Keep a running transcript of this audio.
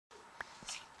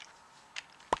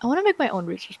I want to make my own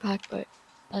research pack, but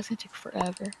that's gonna take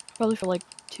forever. Probably for like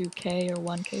 2K or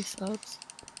 1K subs.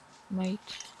 Might.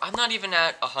 I'm not even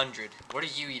at 100. What are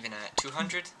you even at?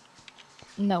 200?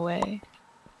 No way.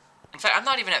 In fact, I'm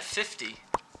not even at 50.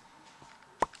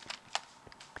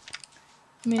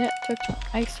 I mean, it took.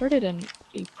 I started in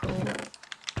April.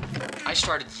 I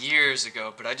started years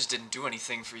ago, but I just didn't do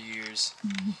anything for years.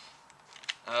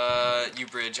 You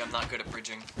bridge. I'm not good at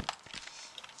bridging.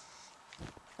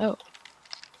 Oh,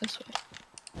 this way.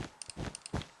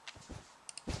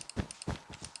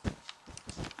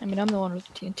 I mean, I'm the one with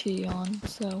the TNT on,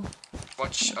 so.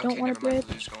 Watch. I don't Okay, wanna never mind. bridge.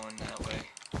 Blue's going that way.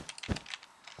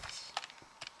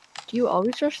 Do you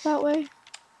always rush that way?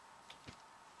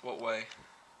 What way?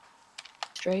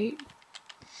 Straight?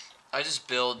 I just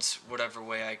build whatever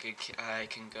way I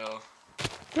can go.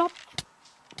 Plop.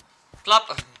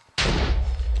 Plop.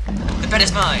 The bed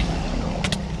is mine.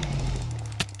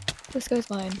 This guy's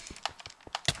mine.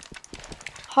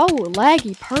 Oh,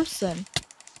 laggy person.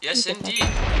 Yes, indeed.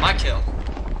 My kill.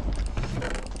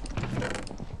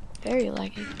 Very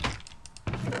laggy.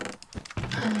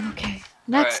 Okay,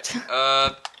 next.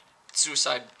 Alright,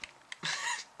 suicide.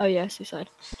 Oh yeah, suicide.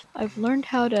 I've learned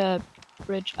how to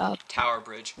bridge up. Tower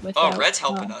bridge. Oh, Without, Red's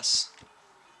helping us.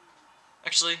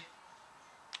 Actually,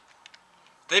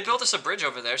 they built us a bridge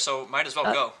over there, so might as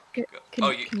well go.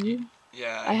 Can you?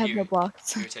 Yeah. I have no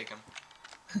blocks. Here, take him.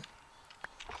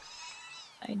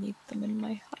 I need them in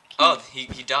my hotkey. Oh, he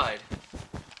died.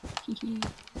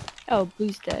 Oh,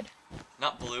 blue's dead.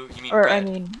 Not blue. You mean or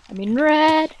red? I mean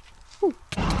red. Whew.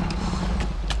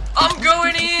 I'm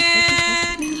going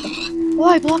in. Oh,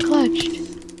 I block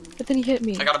clutched. But then he hit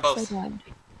me. I got them both. So bad.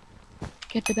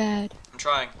 Get to bed. I'm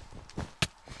trying.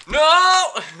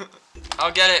 No!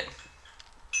 I'll get it.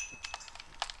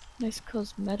 Nice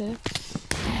cosmetics.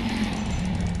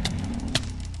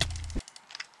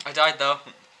 I died though.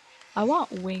 I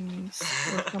want wings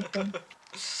or something.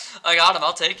 I got him.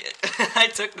 I'll take it. I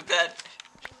took the bed.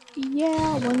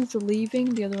 Yeah, one's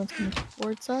leaving, the other one's coming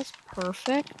towards us.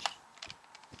 Perfect.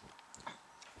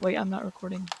 Wait, I'm not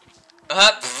recording.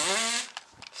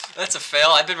 That's a fail.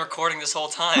 I've been recording this whole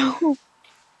time.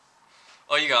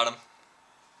 Oh, you got him.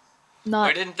 Not.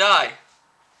 I didn't die.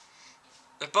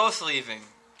 They're both leaving.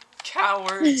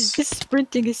 Cowards. His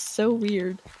sprinting is so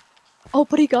weird. Oh,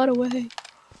 but he got away.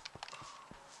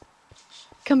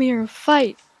 Come here,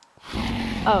 fight.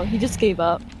 Oh, he just gave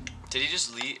up. Did he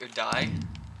just leave or die?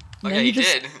 No, Okay, he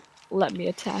just did. Let me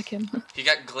attack him. He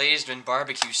got glazed in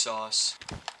barbecue sauce.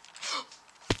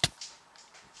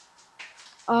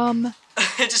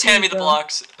 Just hand me the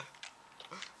blocks.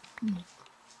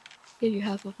 Give you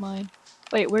half of mine.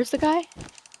 Wait, where's the guy?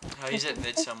 Oh, he's at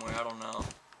mid somewhere. I don't know.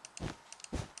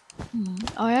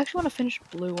 Oh, I actually want to finish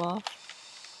blue off.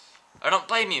 I don't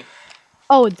blame you.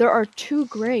 Oh, there are two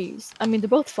grays. I mean, they're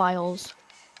both files.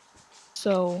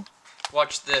 So.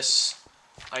 Watch this.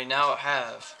 I now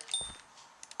have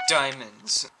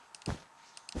diamonds.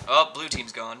 Oh, blue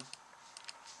team's gone.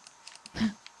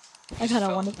 I kind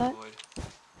of wanted that.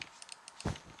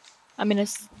 I mean,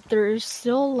 there's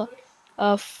still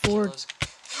 4.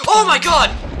 Oh my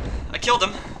god! I killed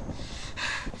him.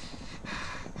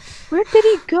 Where did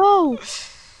he go?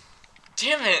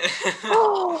 Damn it.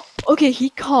 Oh, okay,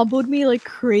 he comboed me like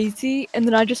crazy, and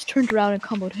then I just turned around and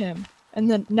comboed him.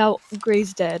 And then now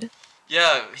Gray's dead.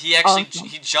 Yeah, he actually Awesome.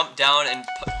 he jumped down and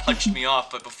punched me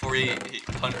off, but before he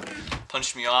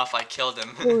punched me off, I killed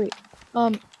him. Wait,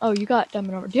 oh, you got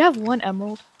diamond armor. Do you have 1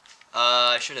 emerald?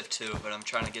 I should have 2, but I'm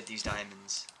trying to get these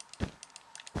diamonds.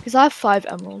 Because I have 5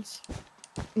 emeralds.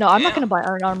 No, I'm not Yeah. gonna buy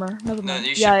iron armor. Never No, mind.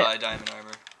 you should buy diamond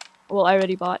armor. Well, I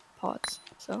already bought pots,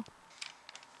 so.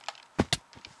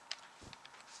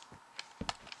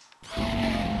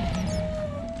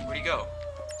 Where'd he go?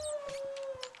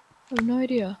 I have no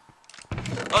idea.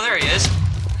 Oh, there he is.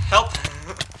 Help.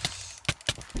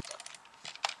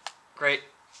 Great.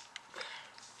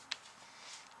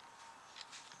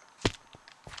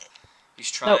 He's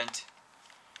trying to...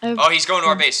 Oh, he's going to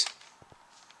our base.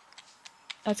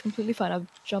 That's completely fine. I'm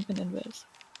jumping invis.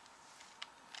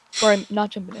 Or I'm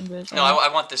not jumping invis. No, I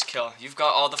want this kill. You've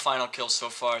got all the final kills so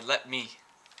far. Let me.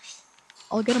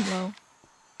 I'll get him low.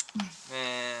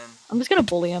 Man. I'm just gonna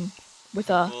bully him with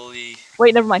a. Bully.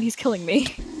 Wait, never mind. He's killing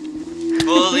me.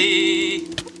 Bully.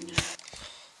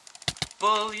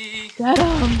 Bully. Get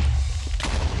him.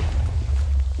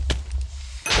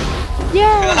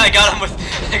 Yeah. I got him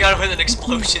with an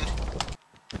explosion.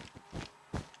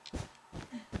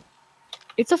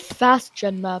 It's a fast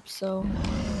gen map, so.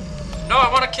 No, I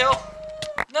want to kill.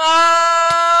 No.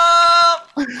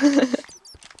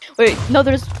 Wait, no,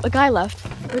 there's a guy left.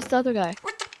 Where's the other guy?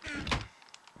 What the?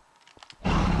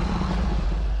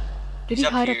 Did He's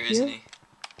he hide up here, here? isn't he?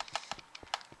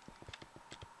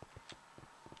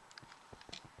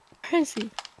 Where is he?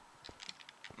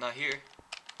 Not here.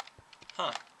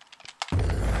 Huh.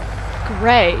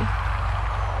 Gray.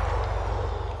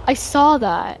 I saw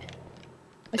that.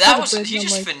 I saw That the was bridge he and I'm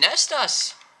just like, finessed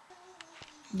us.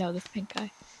 no, this pink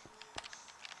guy.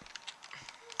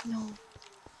 No.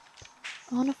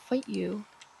 I wanna fight you.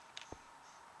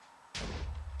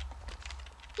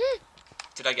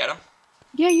 Did I get him?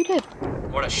 Yeah, you did.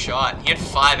 What a shot. He had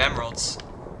 5 emeralds.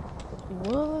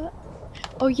 What?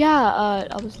 Oh yeah,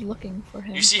 I was looking for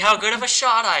him. You see how good of a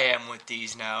shot I am with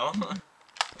these now.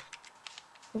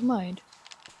 Never mind.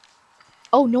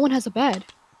 Oh, no one has a bed.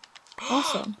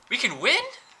 Awesome. We can win?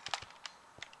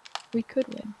 We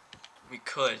could win. We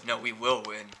could. No, we will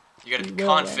win. You gotta We be will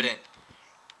confident.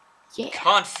 Yeah.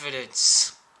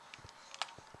 Confidence.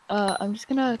 I'm just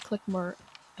gonna click more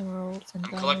emeralds and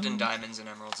I'm diamonds. collecting diamonds and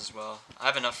emeralds as well. I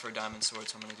have enough for a diamond sword,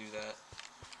 so I'm gonna do that.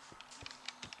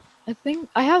 I think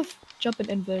I have jump and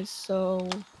invis, so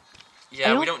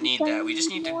Yeah, we don't think need I that. We just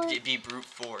need more. to be brute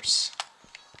force.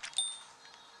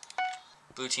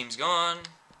 Blue team's gone.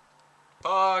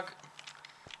 Bog.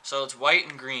 So it's white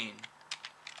and green.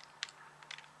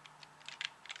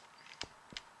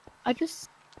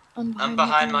 I'm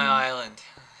behind my island.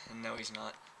 No, he's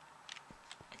not.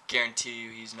 I guarantee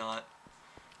you he's not.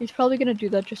 He's probably gonna do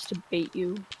that just to bait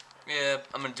you. Yeah,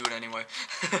 I'm gonna do it anyway.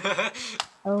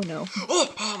 Oh no.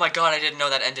 Oh my god, I didn't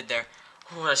know that ended there.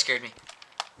 Oh, that scared me.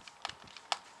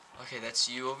 Okay, that's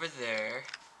you over there.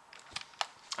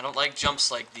 I don't like jumps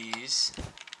like these.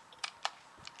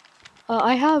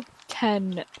 I have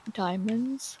 10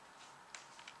 diamonds.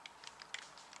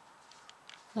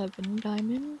 11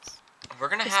 diamonds. We're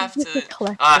gonna This have is like a to.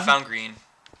 collection. Ah, I found green.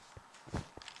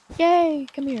 Yay!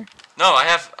 Come here. No, I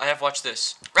have. Watch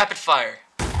this. Rapid fire.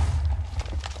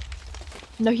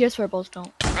 No, here's fireballs.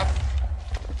 Don't.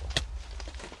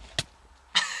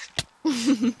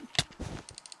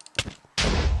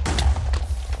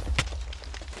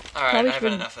 Alright, Probably I've had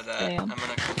shouldn't enough of that. spam. I'm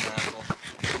gonna cook an apple.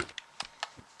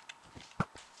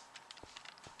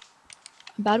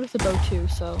 I'm bad with the bow too,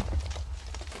 so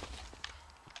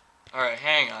Alright,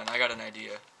 hang on. I got an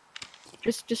idea.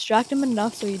 just distract him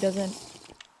enough so he doesn't.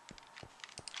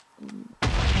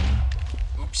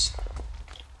 Oops.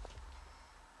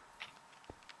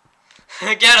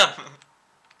 Get him!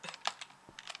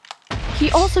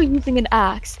 He also using an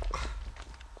axe.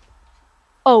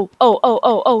 Oh, no,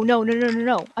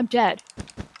 I'm dead.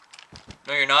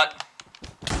 No, you're not.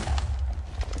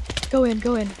 Go in.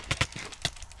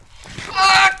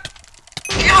 Ah!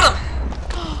 Got him!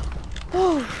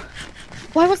 Oh,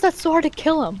 why was that so hard to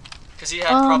kill him? Because he had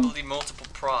probably multiple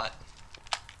prot.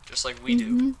 Just like we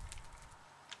do.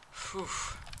 Whew.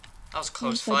 That was a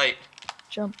close He's, like, fight.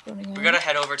 Jump running out. We gotta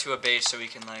head over to a base so we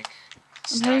can, like,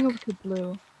 I'm stack. heading over to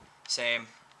blue. Same.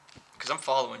 Because I'm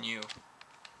following you.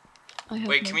 I have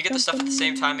Wait, no can we get the stuff at the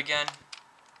same time again?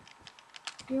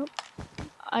 Yep.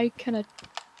 I can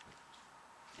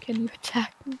you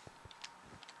attack me?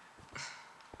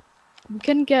 We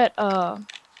can get Oh,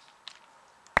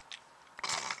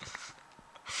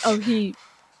 he.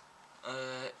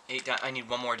 8 I need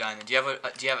 1 more diamond. Do you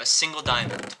have a single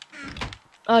diamond?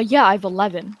 Yeah, I have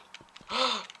 11.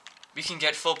 We can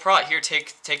get full prot. Here,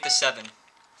 take the 7.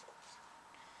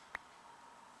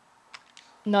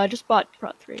 No, I just bought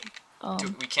Prot 3.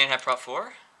 We can't have prot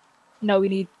 4? No, we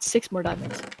need 6 more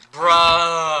diamonds.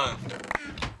 Bruh!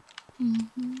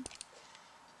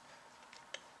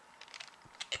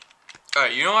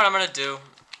 Alright, you know what I'm gonna do?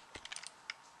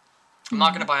 I'm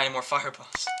not gonna buy any more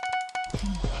fireballs.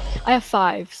 I have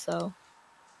 5, so.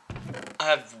 I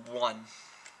have 1.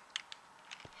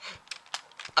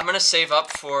 I'm gonna save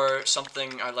up for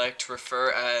something I like to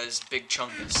refer as Big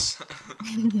Chungus.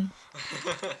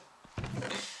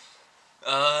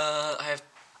 I have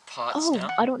pots now.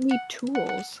 I don't need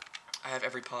tools. I have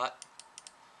every pot.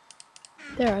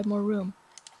 There, I have more room.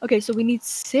 Okay, so we need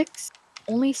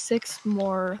only 6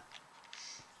 more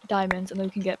diamonds, and then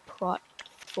we can get Prot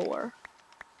 4.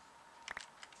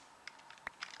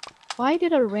 Why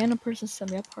did a random person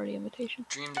send me a party invitation?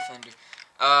 Dream Defender.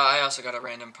 I also got a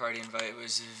random party invite. It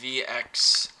was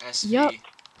VXSV. Yep.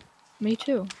 Me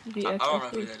too. I don't know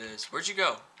who that is. Where'd you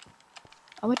go?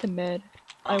 I went to mid.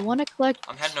 Oh. I want to collect.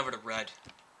 I'm heading over to red.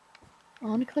 I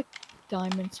want to collect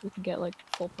diamonds so we can get like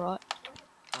full prot.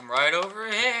 I'm right over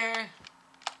here.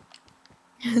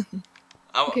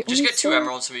 Okay, just get 2 so-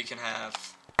 emeralds so we can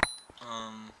have.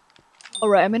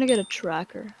 Alright, I'm gonna get a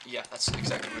tracker. Yeah, that's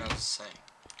exactly what I was saying.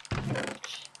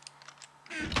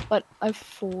 But I have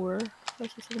 4,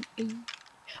 5, 6, 7, 8.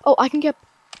 Oh, I can get.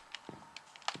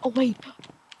 Oh wait,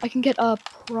 I can get a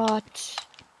prot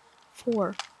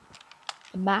 4.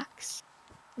 The max.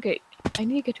 Okay, I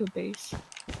need to get to a base.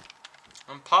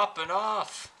 I'm popping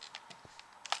off.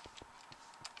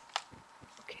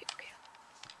 Okay.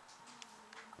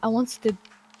 I once did...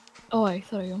 Oh, I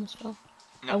thought I almost fell.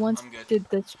 No, I once I'm good. did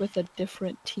this with a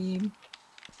different team.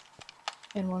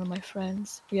 And one of my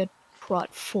friends. We had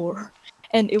prot 4.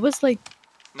 And it was like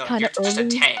No, kind you're of just a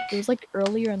early. tank. It was like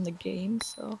earlier in the game,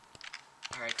 so...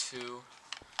 Alright, 2.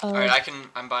 Alright,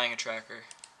 I'm buying a tracker.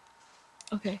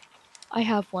 Okay. I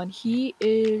have one. He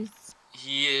is...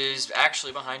 He is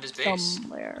actually behind his base.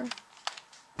 somewhere.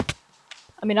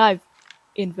 I mean, I've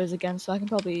invis again, so I can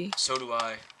probably So do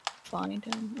I. find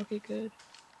him. Okay, good.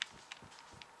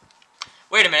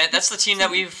 Wait a minute, that's the team that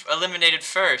we've eliminated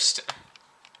first.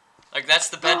 Like, that's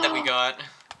the bed that we got.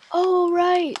 Oh,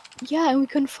 right. Yeah, and we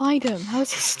couldn't find him. How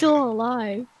is he still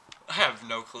alive? I have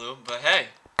no clue, but hey.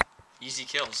 Easy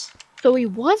kills. So he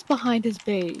was behind his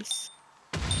base.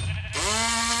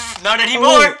 Not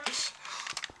anymore!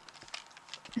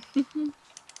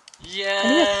 Yes! I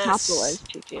need to capitalize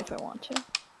GG if I want to.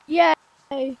 Yay!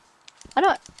 I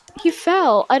don't... He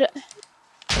fell. I don't...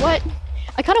 What?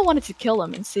 I kind of wanted to kill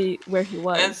him and see where he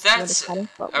was. And that's...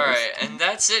 Alright, and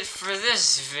that's it for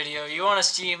this video. You want to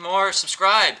see more?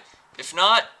 Subscribe. If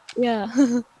not... Yeah.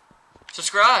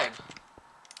 subscribe.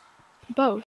 Both.